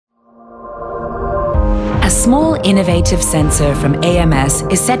A small, innovative sensor from AMS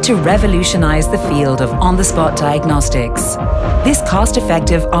is set to revolutionize the field of on-the-spot diagnostics. This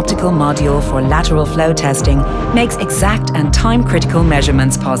cost-effective optical module for lateral flow testing makes exact and time-critical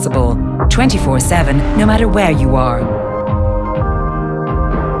measurements possible, 24/7, no matter where you are.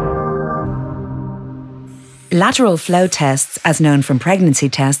 Lateral flow tests, as known from pregnancy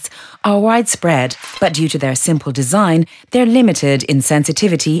tests, are widespread, but due to their simple design, they're limited in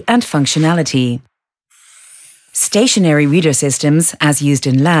sensitivity and functionality. Stationary reader systems, as used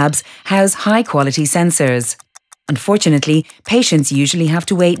in labs, house high-quality sensors. Unfortunately, patients usually have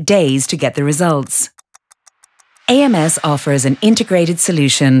to wait days to get the results. AMS offers an integrated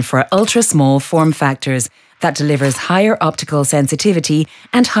solution for ultra-small form factors that delivers higher optical sensitivity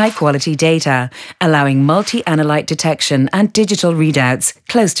and high-quality data, allowing multi-analyte detection and digital readouts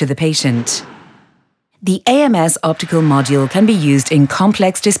close to the patient. The AMS optical module can be used in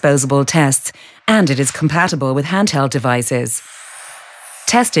complex disposable tests, and it is compatible with handheld devices.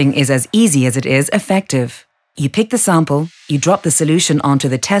 Testing is as easy as it is effective. You pick the sample, you drop the solution onto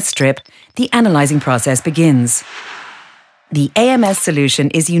the test strip, the analyzing process begins. The AMS solution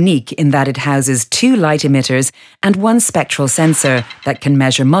is unique in that it houses 2 light emitters and 1 spectral sensor that can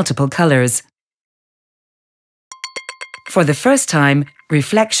measure multiple colors. For the first time,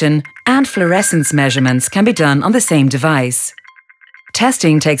 reflection and fluorescence measurements can be done on the same device.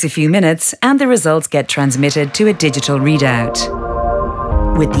 Testing takes a few minutes and the results get transmitted to a digital readout.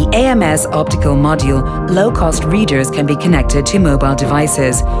 With the AMS optical module, low-cost readers can be connected to mobile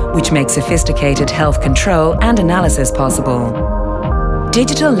devices, which makes sophisticated health control and analysis possible.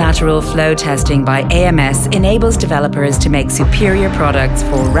 Digital lateral flow testing by AMS enables developers to make superior products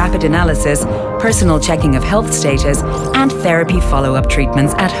for rapid analysis, personal checking of health status, and therapy follow-up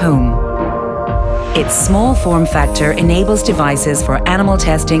treatments at home. Its small form factor enables devices for animal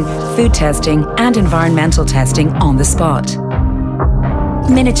testing, food testing, and environmental testing on the spot.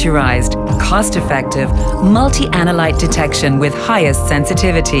 Miniaturized, cost-effective, multi-analyte detection with highest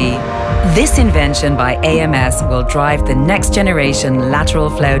sensitivity. This invention by AMS will drive the next generation lateral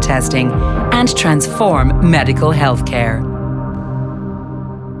flow testing and transform medical healthcare.